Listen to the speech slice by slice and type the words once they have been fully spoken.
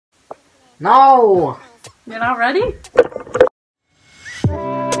No! You're not ready?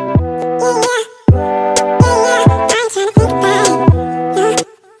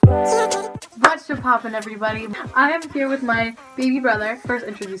 What's poppin', everybody? I am here with my baby brother. First,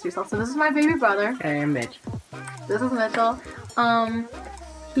 introduce yourself. So this is my baby brother. Hey, I'm Mitch. This is Mitchell.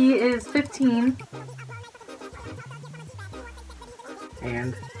 He is 15.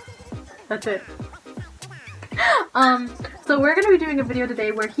 And? That's it. So we're gonna be doing a video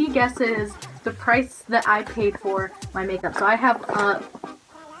today where he guesses the price that I paid for my makeup. So I have I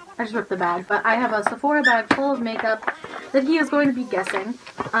just ripped the bag, but I have a Sephora bag full of makeup that he is going to be guessing.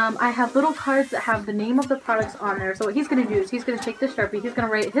 I have little cards that have the name of the products on there. So what he's gonna do is he's gonna take this Sharpie, he's gonna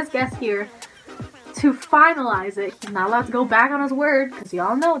write his guess here. To finalize it, he's not allowed to go back on his word, because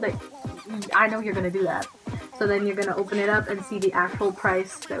y'all know that I know you're gonna do that. So then you're gonna open it up and see the actual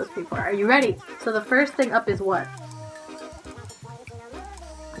price that was paid for. Are you ready? So the first thing up is what?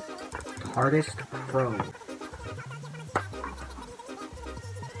 Hardest Pro. Is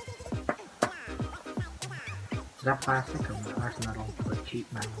that plastic or that's metal? Or cheap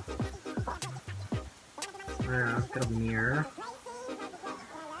metal? Alright, I've got a mirror.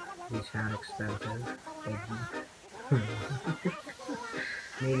 These sound expensive.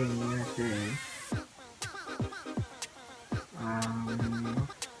 Made in USA.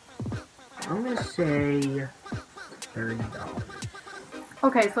 I'm gonna say $30.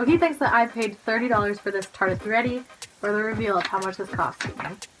 Okay, so he thinks that I paid $30 for this Tarte. You ready for the reveal of how much this cost me?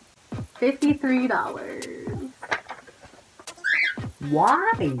 $53.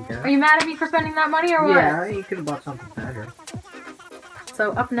 Why? Are you mad at me for spending that money or what? Yeah, you could have bought something better.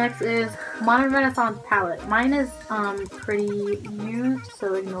 So up next is Modern Renaissance palette. Mine is pretty used,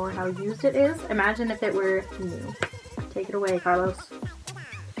 so ignore how used it is. Imagine if it were new. Take it away, Carlos.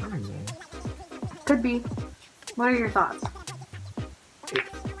 I don't know. Could be. What are your thoughts? It's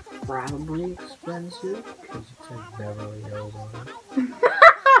probably expensive because it says Beverly Hills on it.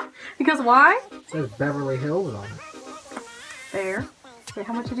 Because why? It says Beverly Hills on it. There. Okay,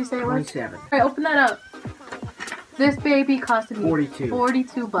 how much did you say it was? 27. Alright, open that up. This baby costed me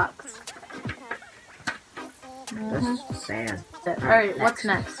 42 bucks. That's sad. Alright, what's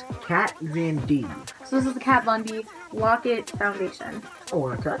next? Kat Von D. So this is the Kat Von D Lock-It Foundation. I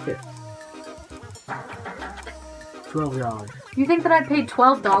want to touch it. $12. You think that I paid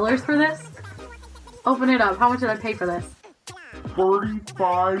 $12 for this? Open it up. How much did I pay for this?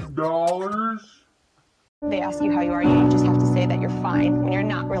 $35? They ask you how you are, you just have to say that you're fine when you're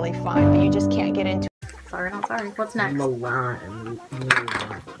not really fine, but you just can't get into it. Sorry, not sorry. What's next? Milani.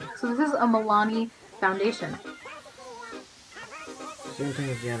 So this is a Milani foundation. Same thing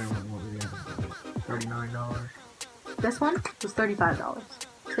as the other one. What was the other one? $39. This one was $35.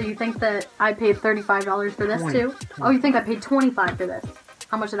 So you think that I paid $35 for this too? Oh, you think I paid $25 for this?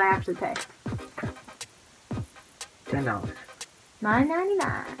 How much did I actually pay? $10.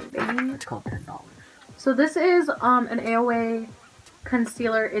 $9.99, baby. It's called $10. So this is an AOA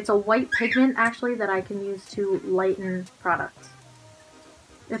concealer. It's a white pigment actually that I can use to lighten products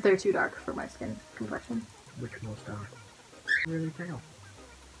if they're too dark for my skin complexion. Which most are really pale.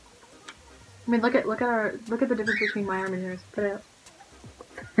 I mean, look at the difference between my arm and yours. Put it up.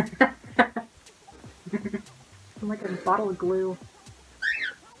 I'm like a bottle of glue.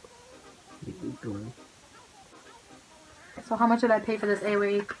 Glue. So how much did I pay for this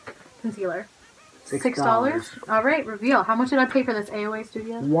AOA concealer? $6. Alright, reveal. How much did I pay for this AOA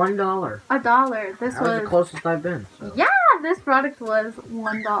Studio? $1. $1. This That was the closest I've been. So. Yeah, this product was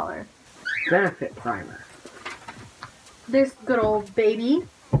 $1. Benefit primer. This good old baby.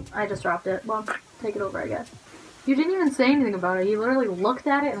 I just dropped it. Well, take it over, I guess. You didn't even say anything about it. You literally looked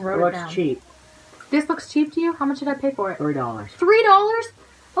at it and wrote it down. Looks cheap. This looks cheap to you? How much did I pay for it? $3. $3?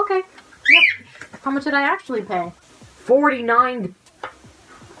 Okay. Yep. How much did I actually pay? $49.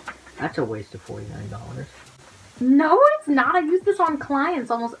 That's a waste of $49. No, it's not. I use this on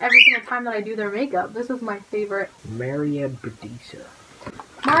clients almost every single time that I do their makeup. This is my favorite. Mario Badescu.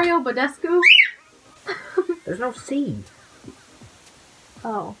 Mario Badescu? There's no C.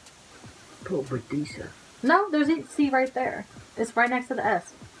 Oh. Put Badescu. No, there's a C right there. It's right next to the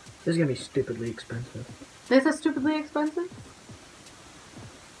S. This is gonna be stupidly expensive. This is stupidly expensive?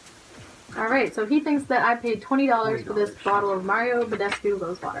 Alright, so he thinks that I paid $20 for this bottle of Mario Badescu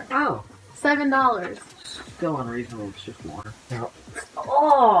Rose Water. Oh. $7. Still unreasonable, it's just water. No.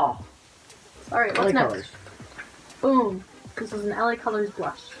 Oh! Alright, what's next? Colors. Boom. This is an LA Colors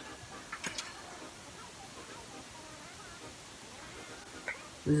blush.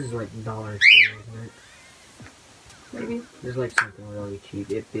 This is like $1 too, isn't it? Maybe. There's like something really cheap.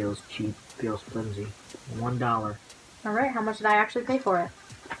 It feels cheap, feels flimsy. $1. Alright, how much did I actually pay for it?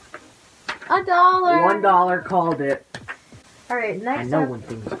 $1. $1 called it. Alright, I next know up. when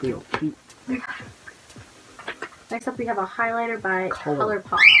things feel cheap. Next up, we have a highlighter by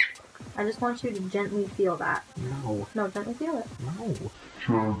ColourPop. I just want you to gently feel that. No. No, gently feel it.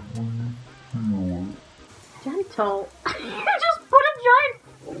 No. Gentle. You just put a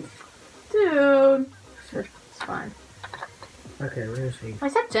giant. Dude. It's fine. Okay, we're gonna see. I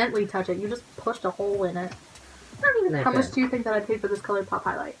said gently touch it. You just pushed a hole in it. How much do you think that I paid for this ColourPop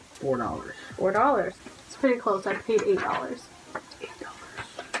highlight? $4. $4. It's pretty close. I paid $8. $8.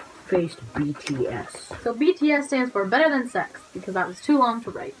 Faced BTS. So BTS stands for Better Than Sex, because that was too long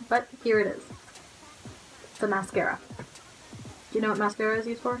to write. But here it is. It's a mascara. Do you know what mascara is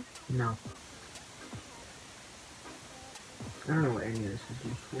used for? No. I don't know what any of this is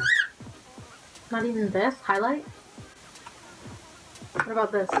used for. Not even this? Highlight? What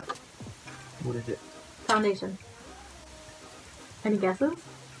about this? What is it? Foundation. Any guesses?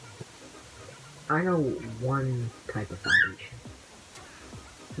 I know one type of foundation.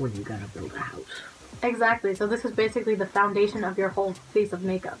 When you gotta build a house. Exactly. So this is basically the foundation of your whole face of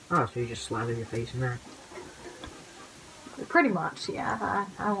makeup. Oh, so you just slather your face in that? Pretty much, yeah.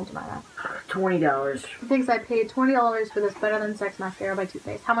 I won't deny that. $20. He thinks I paid $20 for this Better Than Sex mascara by Too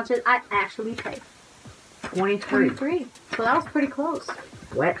Faced. How much did I actually pay? $23. So that was pretty close.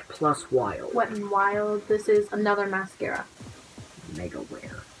 Wet plus Wild. Wet and Wild. This is another mascara. Mega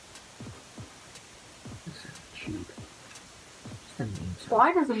Wear. This is cheap. What's the name?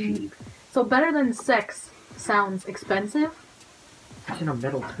 Why does it cheap? So Better Than Sex sounds expensive? It's in a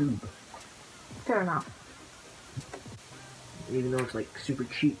metal tube. Fair enough. Even though it's like super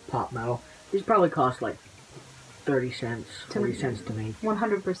cheap pop metal, these probably cost like 30 cents, 40 cents to make.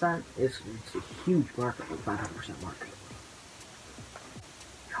 100%. It's a huge market for 500% market.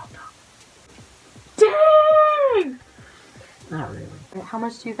 Dang! Not really. How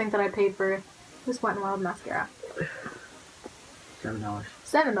much do you think that I paid for this Wet n Wild mascara? $7.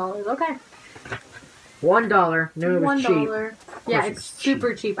 $7, okay. $1. No, it was cheap. $1. Yeah, it's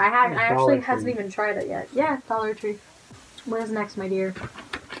super cheap. I actually Dollar hasn't Tree. even tried it yet. Yeah, Dollar Tree. What is next, my dear?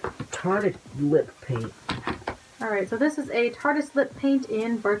 Target lip paint. Alright, so this is a Tarte's lip paint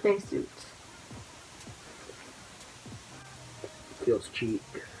in Birthday Suit. Feels cheap.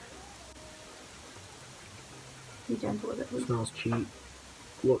 Be gentle with it, please. Smells cheap.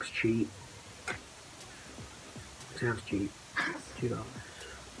 Looks cheap. Sounds cheap. $2.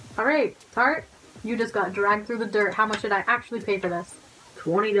 Alright, Tarte, you just got dragged through the dirt. How much did I actually pay for this?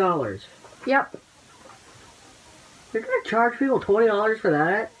 $20. Yep. You're gonna charge people $20 for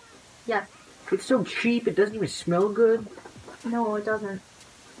that? Yes. It's so cheap, it doesn't even smell good. No, it doesn't.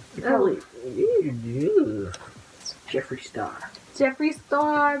 You probably... Ew. It's Jeffree Star. Jeffree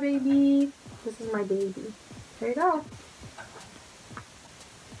Star, baby. This is my baby. There you go.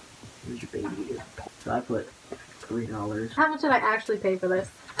 Here's your baby. So I put $3. How much did I actually pay for this?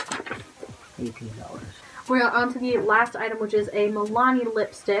 $18. We're on to the last item, which is a Milani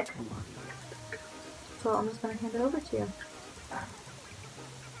lipstick. So I'm just going to hand it over to you.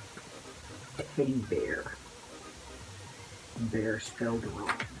 Teddy bear. Bear spelled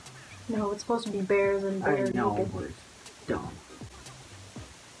wrong. No, it's supposed to be bears and I bears. know, but it's dumb.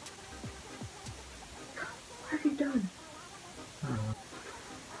 What have you done? Uh,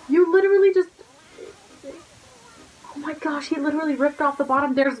 You literally just... Oh my gosh, he literally ripped off the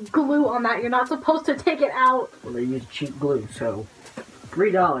bottom. There's glue on that. You're not supposed to take it out. well, they use cheap glue, so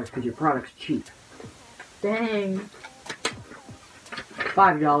 $3 because your product's cheap. Dang.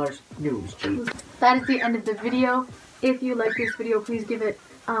 $5, knew it was cheap. That is the end of the video. If you like this video, please give it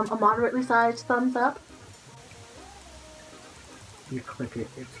a moderately sized thumbs up. You click it,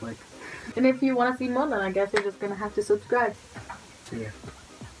 it's like, And if you want to see more, then I guess you're just going to have to subscribe. yeah.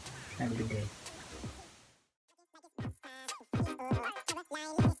 Have a good day.